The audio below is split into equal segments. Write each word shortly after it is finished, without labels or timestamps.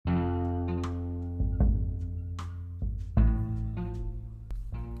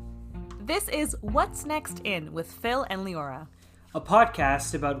This is What's Next In with Phil and Leora, a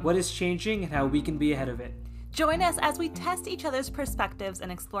podcast about what is changing and how we can be ahead of it. Join us as we test each other's perspectives and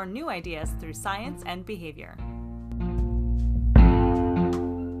explore new ideas through science and behavior.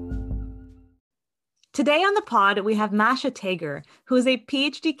 Today on the pod, we have Masha Tager, who is a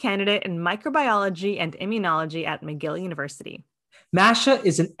PhD candidate in microbiology and immunology at McGill University. Masha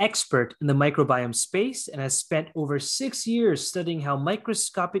is an expert in the microbiome space and has spent over 6 years studying how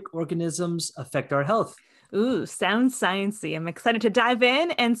microscopic organisms affect our health. Ooh, sounds sciencey. I'm excited to dive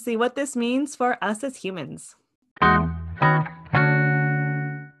in and see what this means for us as humans.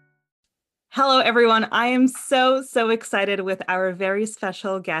 Hello, everyone. I am so excited with our very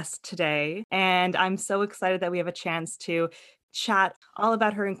special guest today. And I'm so excited that we have a chance to chat all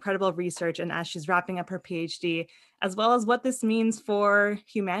about her incredible research and as she's wrapping up her PhD, as well as what this means for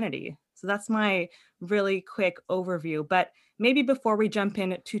humanity. So that's my really quick overview. But maybe before we jump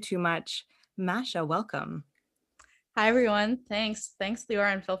in too much, Masha, welcome. Hi, everyone. Thanks,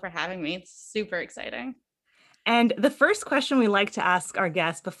 Leora and Phil, for having me. It's super exciting. And the first question we like to ask our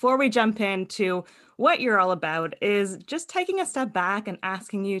guests before we jump into what you're all about is just taking a step back and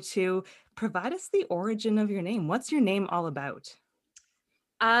asking you to provide us the origin of your name. What's your name all about?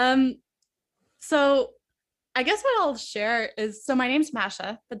 So I guess what I'll share is, so my name's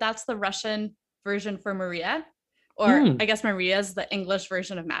Masha, but that's the Russian version for Maria, or I guess Maria is the English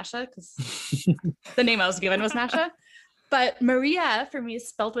version of Masha because the name I was given was Masha. But Maria for me is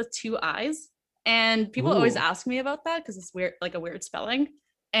spelled with 2 I's. And people always ask me about that because it's weird, like a weird spelling.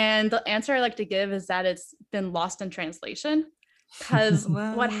 And the answer I like to give is that it's been lost in translation. Because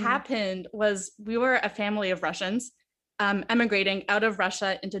what happened was we were a family of Russians emigrating out of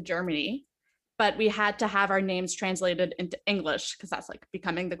Russia into Germany, but we had to have our names translated into English because that's like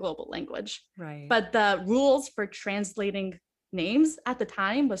becoming the global language. Right. But the rules for translating names at the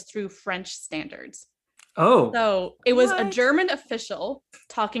time was through French standards. Oh. So it was a German official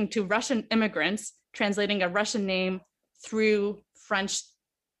talking to Russian immigrants, translating a Russian name through French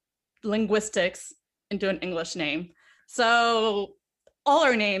linguistics into an English name. So all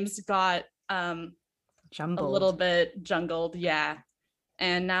our names got Jumbled. A little bit jungled, yeah.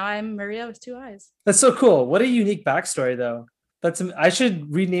 And now I'm Maria with 2 I's. That's so cool. What a unique backstory, though. I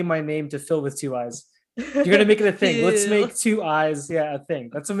should rename my name to Phil with 2 I's. You're gonna make it a thing. Let's make 2 I's, a thing.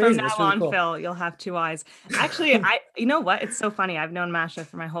 That's amazing. From now really on, cool. Phil, you'll have 2 I's. Actually, you know what? It's so funny. I've known Masha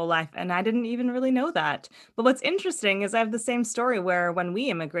for my whole life, and I didn't even really know that. But what's interesting is I have the same story where when we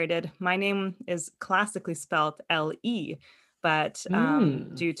immigrated, my name is classically spelled L-E, but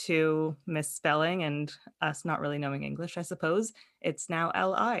due to misspelling and us not really knowing English, I suppose, it's now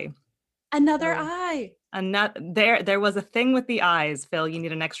L-I. Another I. There was a thing with the I's, Phil. You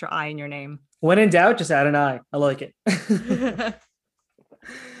need an extra I in your name. When in doubt, just add an I. I like it.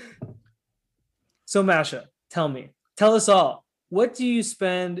 So Masha, tell us all, what do you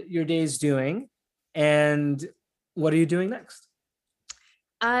spend your days doing and what are you doing next?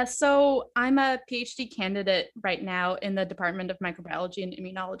 So I'm a PhD candidate right now in the Department of Microbiology and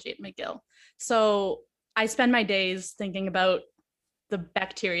Immunology at McGill. So I spend my days thinking about the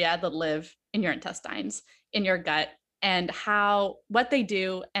bacteria that live in your intestines, in your gut, and what they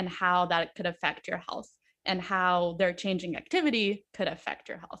do and how that could affect your health and how their changing activity could affect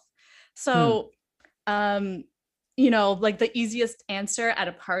your health. So, like the easiest answer at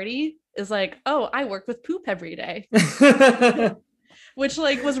a party is like, oh, I work with poop every day, which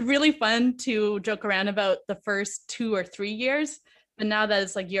like was really fun to joke around about the first 2 or 3 years. But now that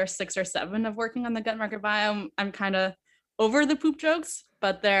it's like year 6 or 7 of working on the gut microbiome, I'm kind of over the poop jokes,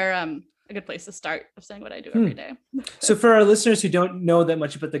 but they're a good place to start of saying what I do every day. So for our listeners who don't know that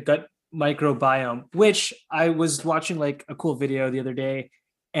much about the gut microbiome, which I was watching like a cool video the other day,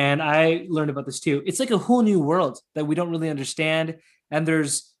 and I learned about this too. It's like a whole new world that we don't really understand. And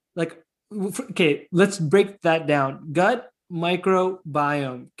there's like, okay, let's break that down. Gut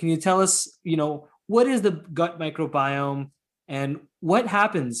microbiome. Can you tell us, what is the gut microbiome and what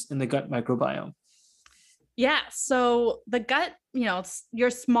happens in the gut microbiome? Yeah, so the gut, it's your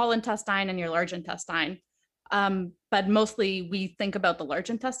small intestine and your large intestine. But mostly we think about the large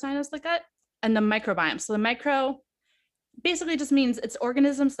intestine as the gut and the microbiome. So the micro basically just means it's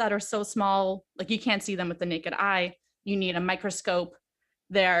organisms that are so small, like you can't see them with the naked eye. You need a microscope.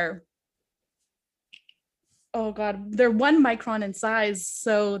 They're 1 micron in size.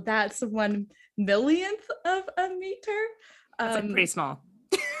 So that's 1 millionth of a meter. That's like pretty small.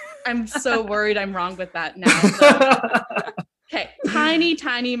 I'm so worried I'm wrong with that now. Okay,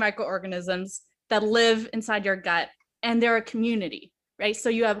 tiny microorganisms that live inside your gut, and they're a community, right? So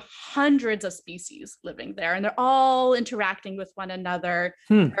you have hundreds of species living there, and they're all interacting with one another.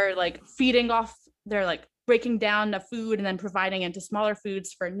 They're like feeding off, they're like breaking down the food and then providing into smaller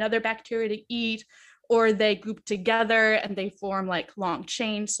foods for another bacteria to eat, or they group together and they form like long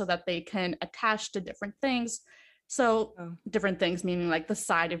chains so that they can attach to different things. So different things meaning like the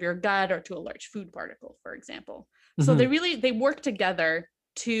side of your gut or to a large food particle, for example. So they work together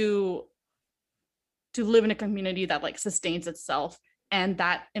to live in a community that like sustains itself, and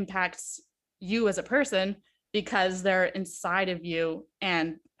that impacts you as a person because they're inside of you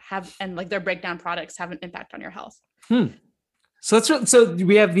and like their breakdown products have an impact on your health. So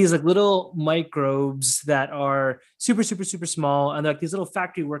we have these like little microbes that are super, super, super small, and like these little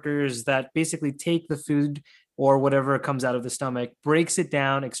factory workers that basically take the food or whatever comes out of the stomach, breaks it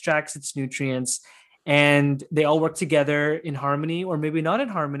down, extracts its nutrients, and they all work together in harmony, or maybe not in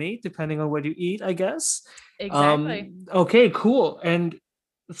harmony, depending on what you eat, I guess. Exactly. Okay, cool. And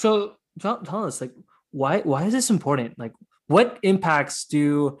so tell us, like, why is this important? Like, what impacts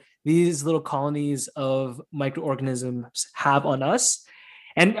do these little colonies of microorganisms have on us?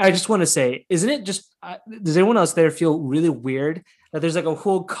 And I just want to say, isn't it just, does anyone else there feel really weird that there's like a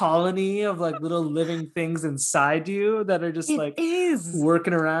whole colony of like little living things inside you that are just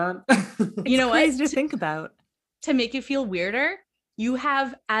working around? You know crazy what? to think about. To make you feel weirder, you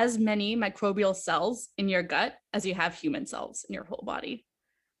have as many microbial cells in your gut as you have human cells in your whole body.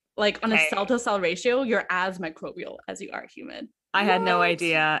 Like on a cell to cell ratio, you're as microbial as you are human. I had no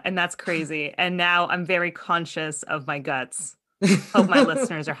idea, and that's crazy. And now I'm very conscious of my guts. Hope my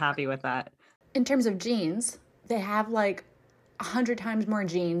listeners are happy with that. In terms of genes, they have like 100 times more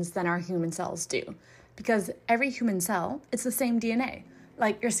genes than our human cells do, because every human cell, it's the same DNA.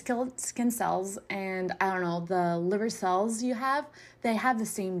 Like your skin cells and I don't know, the liver cells you have, they have the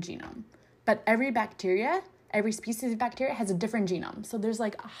same genome. But every species of bacteria has a different genome. So there's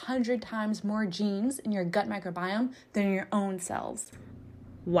like 100 times more genes in your gut microbiome than in your own cells.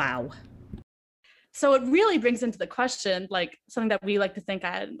 Wow. So it really brings into the question, like something that we like to think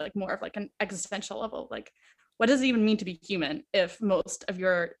at like more of like an existential level, like what does it even mean to be human if most of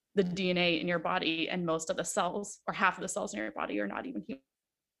the DNA in your body and most of the cells or half of the cells in your body are not even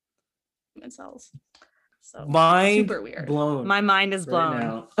human cells? So super weird. Blown. My mind is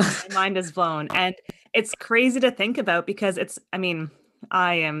blown. My mind is blown. And it's crazy to think about because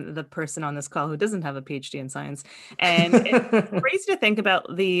I am the person on this call who doesn't have a PhD in science. And it's crazy to think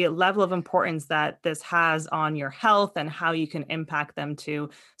about the level of importance that this has on your health and how you can impact them to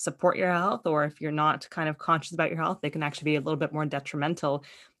support your health. Or if you're not kind of conscious about your health, they can actually be a little bit more detrimental.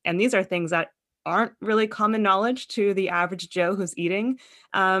 And these are things that aren't really common knowledge to the average Joe who's eating.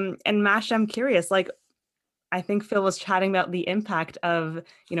 And Masha, I'm curious, like, I think Phil was chatting about the impact of,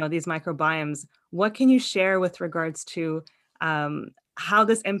 these microbiomes. What can you share with regards to how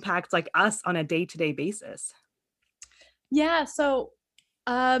this impacts like us on a day-to-day basis? Yeah. So,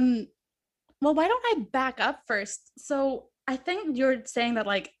 well, why don't I back up first? So I think you're saying that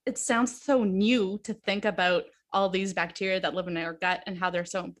like, it sounds so new to think about all these bacteria that live in our gut and how they're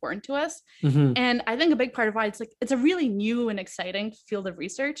so important to us. Mm-hmm. And I think a big part of why it's a really new and exciting field of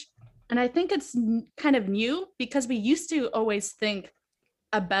research. And I think it's kind of new because we used to always think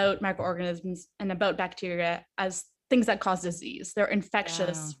about microorganisms and about bacteria as things that cause disease. They're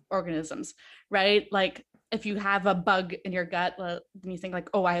infectious organisms, right? Like if you have a bug in your gut, then you think like,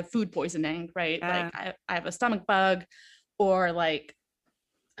 oh, I have food poisoning, right? Like I have a stomach bug, or like,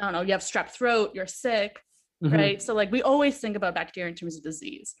 I don't know, you have strep throat, you're sick, right? So like we always think about bacteria in terms of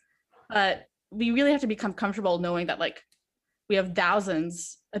disease, but we really have to become comfortable knowing that like we have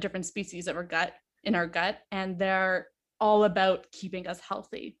thousands of different species of in our gut, and they're all about keeping us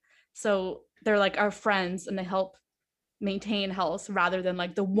healthy. So they're like our friends and they help maintain health rather than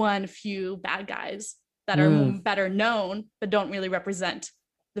like the one few bad guys that are better known, but don't really represent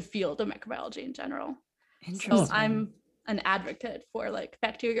the field of microbiology in general. So I'm an advocate for like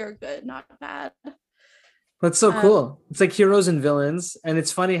bacteria are good, not bad. That's so cool. It's like heroes and villains. And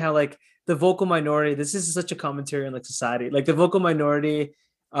it's funny how like the vocal minority, this is such a commentary on like society, like the vocal minority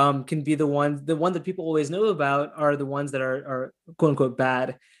can be the one that people always know about are the ones that are quote unquote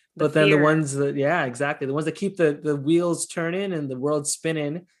bad. But then the ones that, exactly. The ones that keep the wheels turning and the world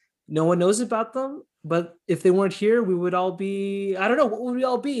spinning, no one knows about them. But if they weren't here, we would all be, I don't know, what would we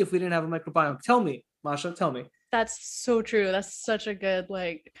all be if we didn't have a microbiome? Tell me, Masha, tell me. That's so true. That's such a good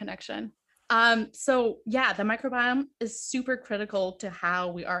like connection. So yeah, the microbiome is super critical to how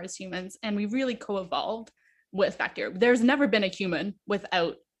we are as humans, and we really co-evolved with bacteria. There's never been a human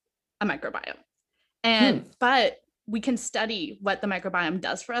without a microbiome. But we can study what the microbiome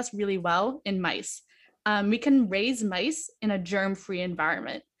does for us really well in mice. we can raise mice in a germ-free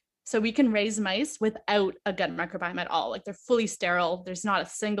environment. So we can raise mice without a gut microbiome at all. Like they're fully sterile. There's not a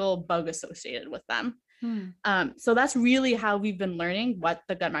single bug associated with them. So that's really how we've been learning what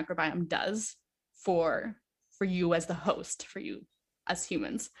the gut microbiome does for you as the host, for you as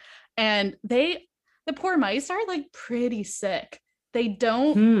humans. And the poor mice are like pretty sick. They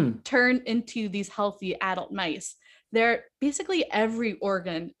don't turn into these healthy adult mice. They're basically every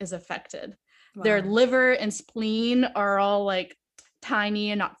organ is affected. Wow. Their liver and spleen are all like tiny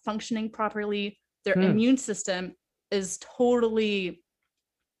and not functioning properly. Their immune system is totally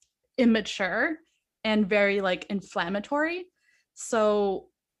immature and very like inflammatory. So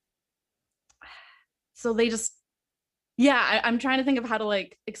they just, I'm trying to think of how to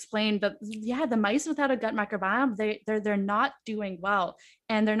like explain that. Yeah, the mice without a gut microbiome, they're not doing well.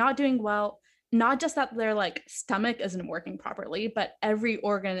 And they're not doing well, not just that their like stomach isn't working properly, but every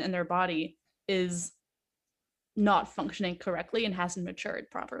organ in their body is not functioning correctly and hasn't matured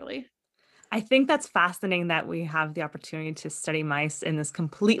properly. I think that's fascinating that we have the opportunity to study mice in this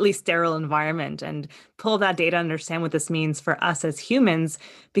completely sterile environment and pull that data, understand what this means for us as humans,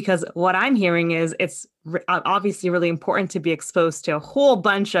 because what I'm hearing is it's obviously really important to be exposed to a whole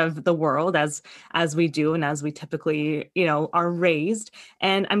bunch of the world as we do and as we typically, are raised.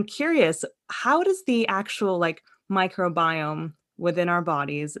 And I'm curious, how does the actual like microbiome within our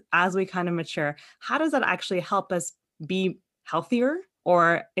bodies as we kind of mature, how does that actually help us be healthier?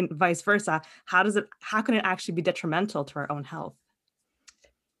 Or vice versa, how can it actually be detrimental to our own health?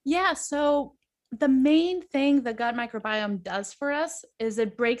 Yeah, so the main thing the gut microbiome does for us is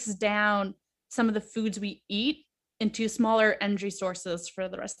it breaks down some of the foods we eat into smaller energy sources for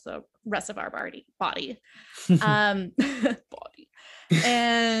the rest of our body.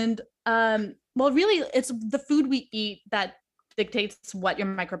 And well, really, it's the food we eat that dictates what your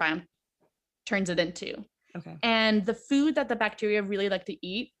microbiome turns it into. Okay. And the food that the bacteria really like to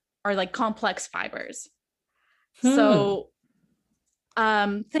eat are like complex fibers. So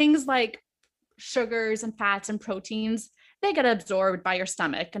things like sugars and fats and proteins, they get absorbed by your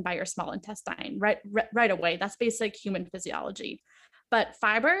stomach and by your small intestine right away. That's basic human physiology. But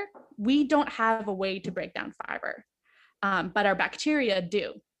fiber, we don't have a way to break down fiber, but our bacteria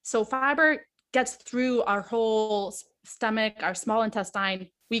do. So fiber gets through our whole stomach, our small intestine.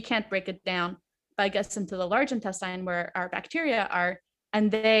 We can't break it down. But gets into the large intestine where our bacteria are, and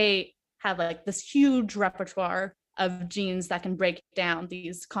they have like this huge repertoire of genes that can break down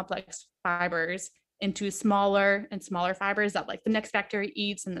these complex fibers into smaller and smaller fibers that like the next bacteria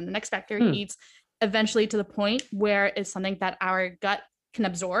eats and then the next bacteria eats, eventually to the point where it's something that our gut can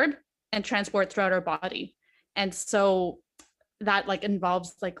absorb and transport throughout our body. And so that like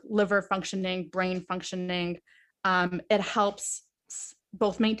involves like liver functioning, brain functioning. It helps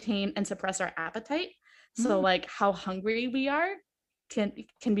both maintain and suppress our appetite. So like how hungry we are can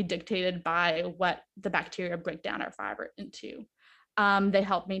be dictated by what the bacteria break down our fiber into. They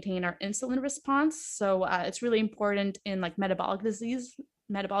help maintain our insulin response. So it's really important in like metabolic diseases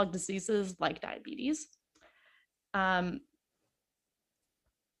like diabetes. The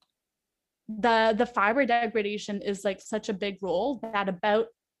fiber degradation is like such a big role that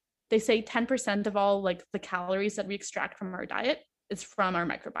they say 10% of all like the calories that we extract from our diet is from our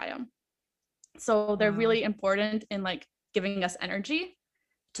microbiome. So they're really important in like giving us energy,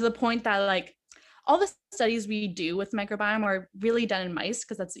 to the point that like all the studies we do with microbiome are really done in mice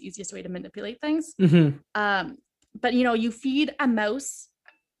because that's the easiest way to manipulate things. But you feed a mouse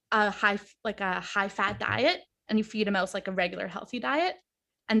a high fat diet, and you feed a mouse like a regular healthy diet,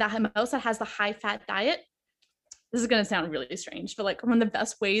 and that mouse that has the high fat diet, this is going to sound really strange, but like one of the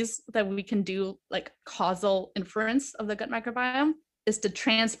best ways that we can do like causal inference of the gut microbiome is to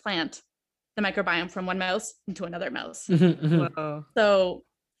transplant the microbiome from one mouse into another mouse. So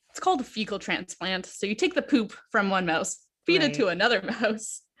it's called a fecal transplant. So you take the poop from one mouse, feed it to another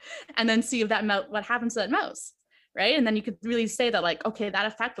mouse, and then see if what happens to that mouse, right? And then you could really say that like, okay, that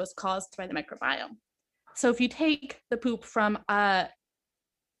effect was caused by the microbiome. So if you take the poop from an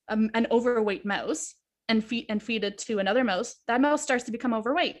overweight mouse and feed it to another mouse, that mouse starts to become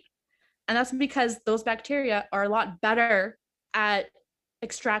overweight. And that's because those bacteria are a lot better at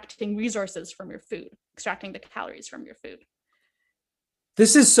extracting resources from your food, extracting the calories from your food.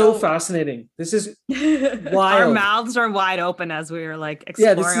 This is so fascinating. This is wild. Our mouths are wide open as we were like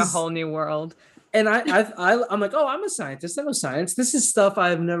exploring a whole new world. And I'm like, oh, I'm a scientist. I know science. This is stuff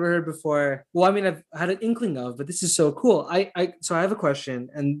I've never heard before. Well, I mean, I've had an inkling of, but this is so cool. So I have a question,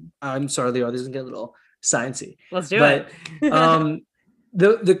 and I'm sorry, Leo, this is gonna get a little sciencey. Let's do it.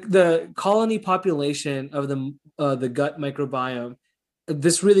 The colony population of the gut microbiome,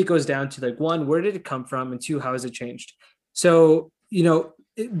 this really goes down to like, one, where did it come from? And two, how has it changed? So,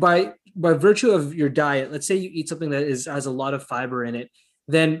 by virtue of your diet, let's say you eat something that has a lot of fiber in it,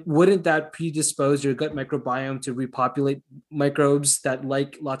 then wouldn't that predispose your gut microbiome to repopulate microbes that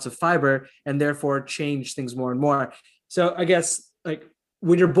like lots of fiber and therefore change things more and more? So I guess like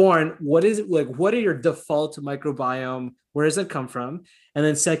when you're born, what is it like? What are your default microbiome? Where does it come from? And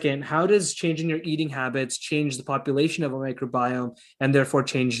then second, how does changing your eating habits change the population of a microbiome and therefore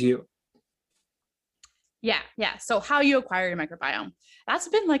change you? Yeah. So how you acquire your microbiome, that's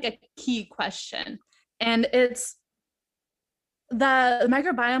been like a key question. And it's the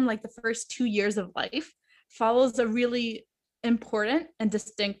microbiome, like the first 2 years of life, follows a really important and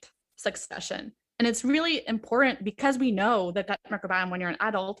distinct succession. And it's really important because we know that gut microbiome when you're an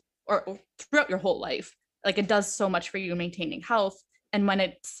adult or throughout your whole life, like it does so much for you maintaining health. And when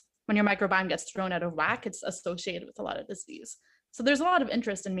your microbiome gets thrown out of whack, it's associated with a lot of disease. So there's a lot of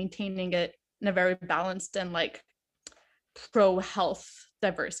interest in maintaining it in a very balanced and like pro-health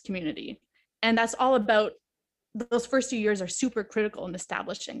diverse community. And that's all about those first 2 years are super critical in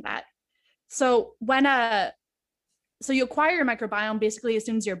establishing that. So so you acquire your microbiome basically as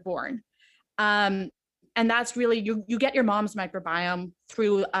soon as you're born. And that's really, you get your mom's microbiome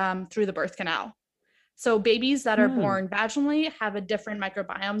through the birth canal. So babies that are born vaginally have a different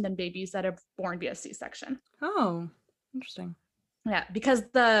microbiome than babies that are born via C-section. Oh, interesting. Yeah, because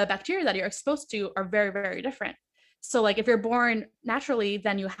the bacteria that you're exposed to are very, very different. So like if you're born naturally,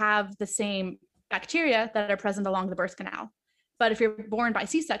 then you have the same bacteria that are present along the birth canal. But if you're born by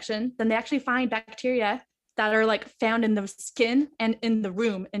C-section, then they actually find bacteria that are like found in the skin and in the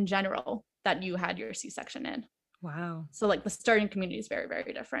room in general that you had your C-section in. Wow. So like the starting community is very,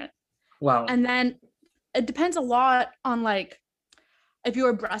 very different. Wow. And then it depends a lot on like if you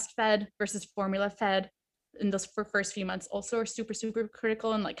were breastfed versus formula fed in those first few months also are super, super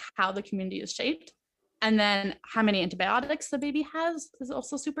critical in like how the community is shaped. And then how many antibiotics the baby has is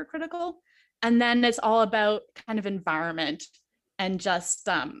also super critical. And then it's all about kind of environment and just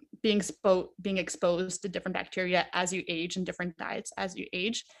being exposed to different bacteria as you age and different diets as you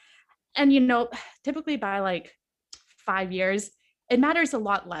age. And, typically by like 5 years, it matters a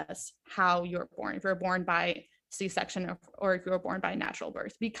lot less how you're born, if you're born by C-section or if you're born by natural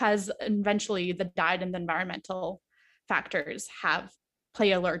birth, because eventually the diet and the environmental factors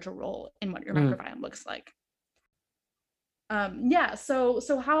play a larger role in what your microbiome looks like.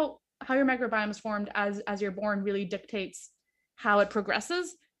 So how your microbiome is formed as you're born really dictates how it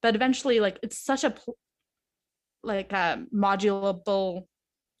progresses, but eventually like it's such a modulable.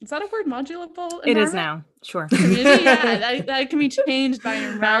 Is that a word? Modulable? It is now. Sure. Community, yeah, that can be changed by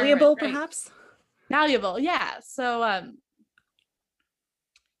your environment. Malleable, right? perhaps? Malleable, yeah. So, and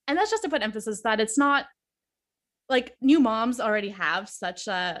that's just to put emphasis that it's not like new moms already have such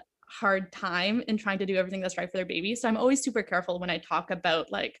a hard time in trying to do everything that's right for their baby. So I'm always super careful when I talk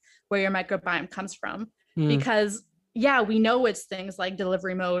about like where your microbiome comes from, because we know it's things like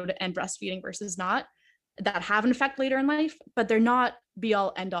delivery mode and breastfeeding versus not that have an effect later in life, but they're not be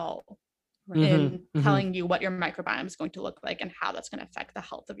all end all in telling you what your microbiome is going to look like and how that's going to affect the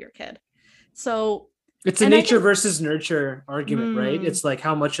health of your kid. So it's a nature versus nurture argument, right? It's like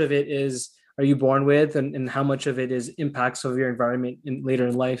how much of it are you born with and how much of it is impacts of your environment later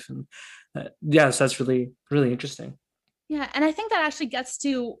in life. And so that's really, really interesting. Yeah. And I think that actually gets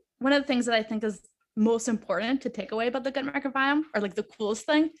to one of the things that I think is most important to take away about the gut microbiome, or like the coolest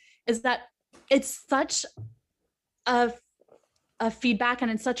thing, is that it's such a feedback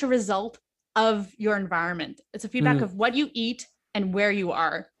and it's such a result of your environment. It's a feedback of what you eat and where you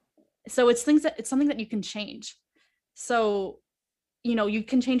are. So it's something that you can change. So, you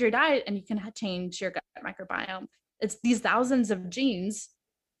can change your diet and you can change your gut microbiome. It's these thousands of genes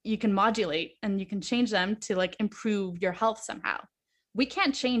you can modulate and you can change them to like improve your health somehow. We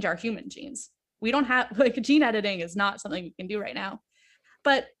can't change our human genes. We don't have gene editing is not something we can do right now,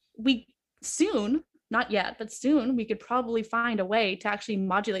 but we soon, not yet, but soon we could probably find a way to actually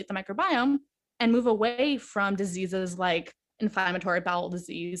modulate the microbiome and move away from diseases like inflammatory bowel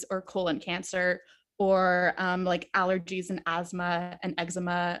disease or colon cancer or like allergies and asthma and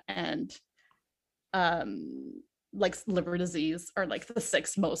eczema and like liver disease are like the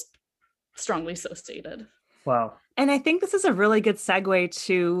 6 most strongly associated. Wow. And I think this is a really good segue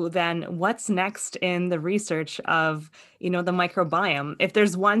to then what's next in the research of, the microbiome. If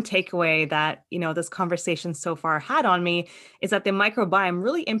there's one takeaway that, this conversation so far had on me, is that the microbiome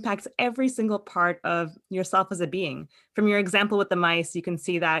really impacts every single part of yourself as a being. From your example with the mice, you can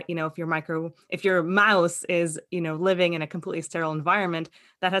see that, if your mouse is, living in a completely sterile environment,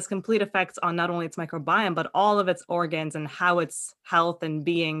 that has complete effects on not only its microbiome, but all of its organs and how its health and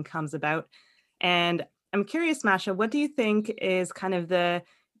being comes about. And I'm curious, Masha, what do you think is kind of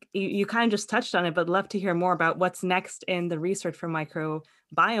you kind of just touched on it, but love to hear more about what's next in the research for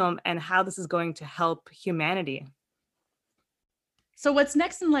microbiome and how this is going to help humanity. So what's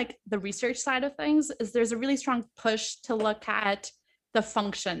next in like the research side of things is there's a really strong push to look at the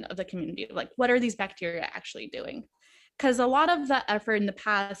function of the community. Like, what are these bacteria actually doing? Because a lot of the effort in the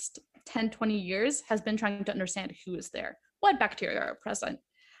past 10, 20 years has been trying to understand who is there, what bacteria are present.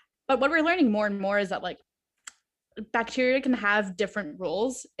 But what we're learning more and more is that like bacteria can have different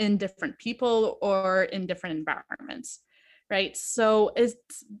roles in different people or in different environments, right? So it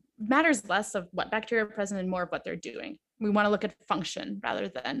matters less of what bacteria are present and more of what they're doing. We want to look at function rather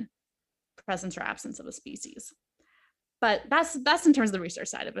than presence or absence of a species. But that's in terms of the research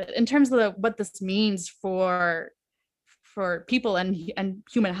side of it. In terms of what this means for people and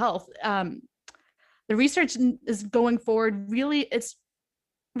human health, the research is going forward. Really,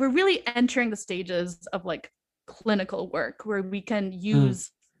 we're really entering the stages of like clinical work where we can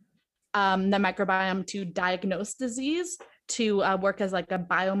use the microbiome to diagnose disease, to work as like a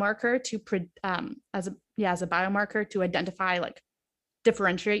biomarker as a biomarker to identify, like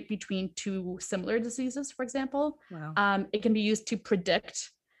differentiate between two similar diseases, for example. Wow. It can be used to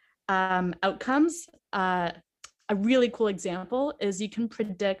predict outcomes. A really cool example is you can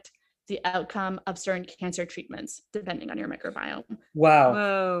predict the outcome of certain cancer treatments depending on your microbiome. Wow.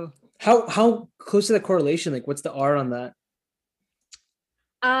 Whoa. How close to the correlation? Like, what's the R on that?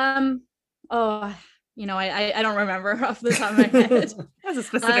 I don't remember off the top of my head. That's a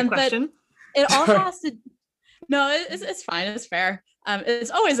specific question. It all has to. No, it's fine. It's fair.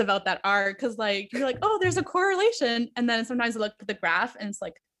 It's always about that R, because like you're like, oh, there's a correlation, and then sometimes I look at the graph and it's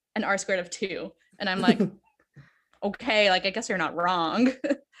like an R squared of 2, and I'm like, okay, like I guess you're not wrong.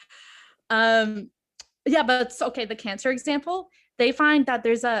 Yeah, but it's okay. The cancer example, they find that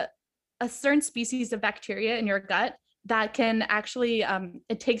there's a certain species of bacteria in your gut that can actually,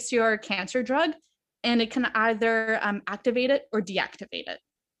 it takes your cancer drug and it can either activate it or deactivate it.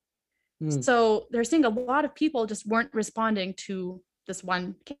 So they're seeing a lot of people just weren't responding to this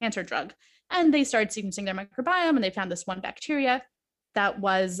one cancer drug, and they started sequencing their microbiome and they found this one bacteria that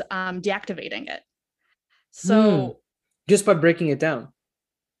was deactivating it. So just by breaking it down.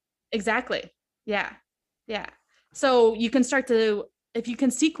 Exactly. Yeah. So you can start to, if you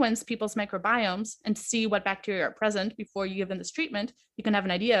can sequence people's microbiomes and see what bacteria are present before you give them this treatment, you can have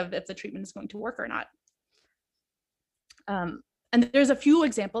an idea of if the treatment is going to work or not. And there's a few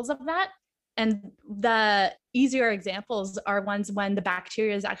examples of that. And the easier examples are ones when the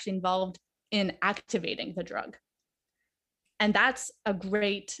bacteria is actually involved in activating the drug. And that's a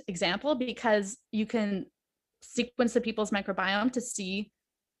great example because you can sequence the people's microbiome to see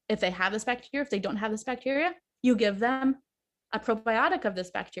if they have this bacteria. If they don't have this bacteria, you give them a probiotic of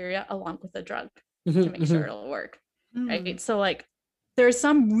this bacteria along with the drug to make sure it'll work. Right. So like there's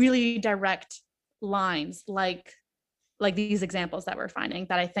some really direct lines like these examples that we're finding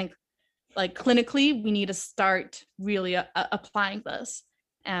that I think like clinically we need to start really applying this.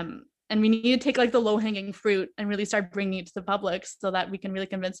 And we need to take like the low-hanging fruit and really start bringing it to the public so that we can really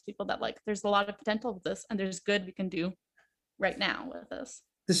convince people that like there's a lot of potential with this and there's good we can do right now with this.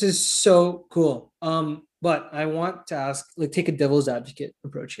 This is so cool. But I want to ask, like, take a devil's advocate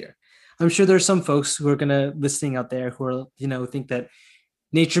approach here. I'm sure there's some folks who are listening out there who are, think that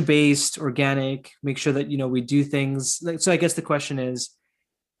nature-based, organic, make sure that, we do things. So I guess the question is,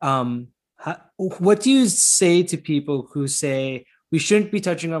 what do you say to people who say, we shouldn't be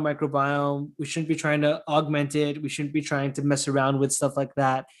touching our microbiome, we shouldn't be trying to augment it, we shouldn't be trying to mess around with stuff like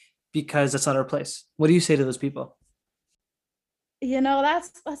that because that's not our place? What do you say to those people?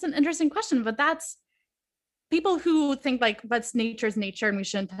 That's an interesting question, but that's people who think like what's nature's nature and we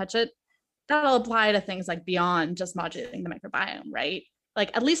shouldn't touch it. That'll apply to things like beyond just modulating the microbiome, right?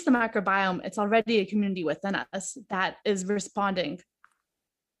 Like at least the microbiome, it's already a community within us that is responding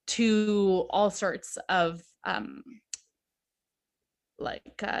to all sorts of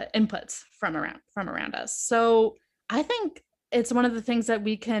inputs from around us. So I think it's one of the things that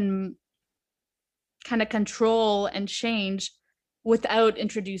we can kind of control and change without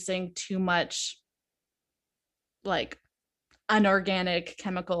introducing too much like unorganic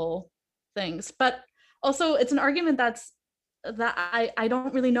chemical things. But also it's an argument that I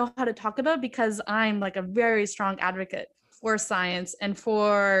don't really know how to talk about, because I'm like a very strong advocate for science and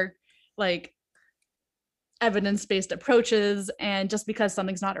for like evidence-based approaches. And just because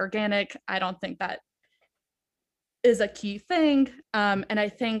something's not organic, I don't think that is a key thing. And I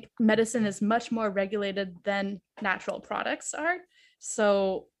think medicine is much more regulated than natural products are.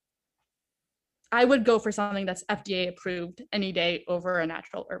 So I would go for something that's FDA approved any day over a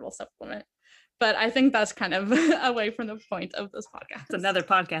natural herbal supplement. But I think that's kind of away from the point of this podcast. It's another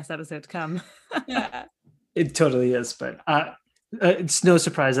podcast episode to come. Yeah. It totally is, but it's no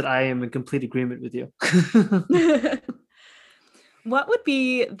surprise that I am in complete agreement with you. What would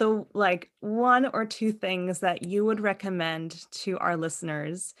be the one or two things that you would recommend to our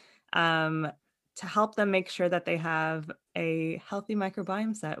listeners to help them make sure that they have a healthy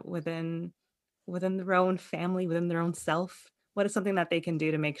microbiome set within their own family, within their own self? What is something that they can do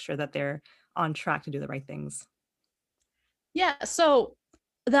to make sure that they're on track to do the right things? Yeah, so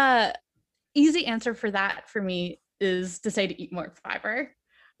the easy answer for that for me is to say to eat more fiber.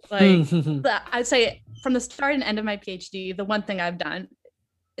 I'd say from the start and end of my PhD, the one thing I've done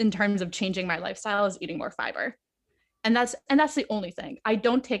in terms of changing my lifestyle is eating more fiber. And that's the only thing. I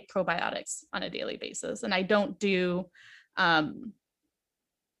don't take probiotics on a daily basis, and I don't do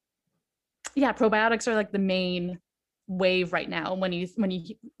probiotics are like the main wave right now when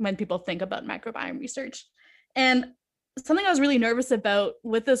people think about microbiome research. And something I was really nervous about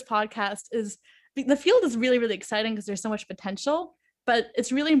with this podcast is the field is really, really exciting because there's so much potential, but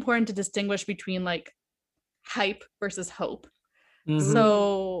it's really important to distinguish between like hype versus hope. Mm-hmm.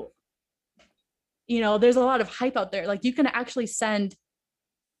 So, there's a lot of hype out there. Like you can actually send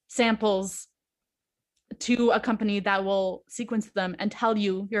samples to a company that will sequence them and tell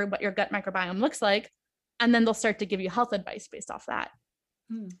you what your gut microbiome looks like. And then they'll start to give you health advice based off that.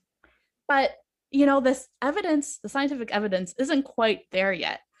 But, this evidence, the scientific evidence isn't quite there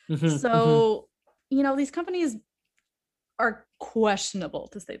yet. Mm-hmm. So, these companies are questionable,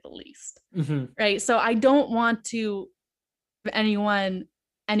 to say the least. Mm-hmm. Right. So I don't want to give anyone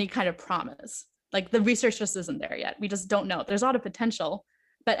any kind of promise. Like the research just isn't there yet. We just don't know. There's a lot of potential.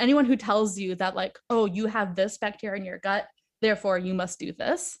 But anyone who tells you that like, oh, you have this bacteria in your gut, therefore you must do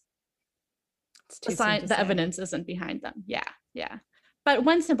this, the evidence isn't behind them. Yeah. But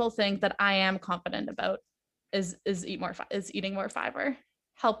one simple thing that I am confident about is eating more fiber.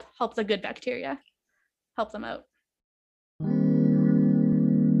 Help the good bacteria. Help them out.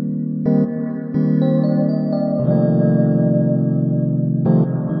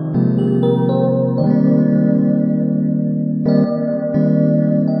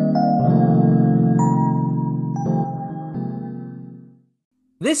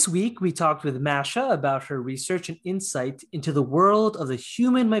 This week, we talked with Masha about her research and insight into the world of the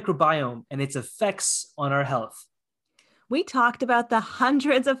human microbiome and its effects on our health. We talked about the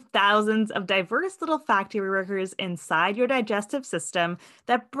hundreds of thousands of diverse little factory workers inside your digestive system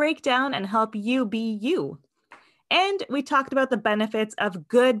that break down and help you be you. And we talked about the benefits of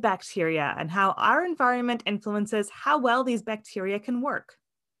good bacteria and how our environment influences how well these bacteria can work.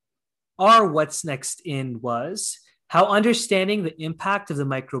 Our What's Next In was how understanding the impact of the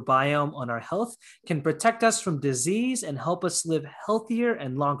microbiome on our health can protect us from disease and help us live healthier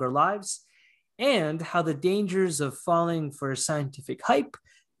and longer lives, and how the dangers of falling for scientific hype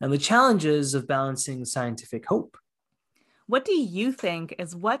and the challenges of balancing scientific hope. What do you think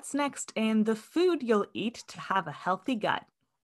is what's next in the food you'll eat to have a healthy gut?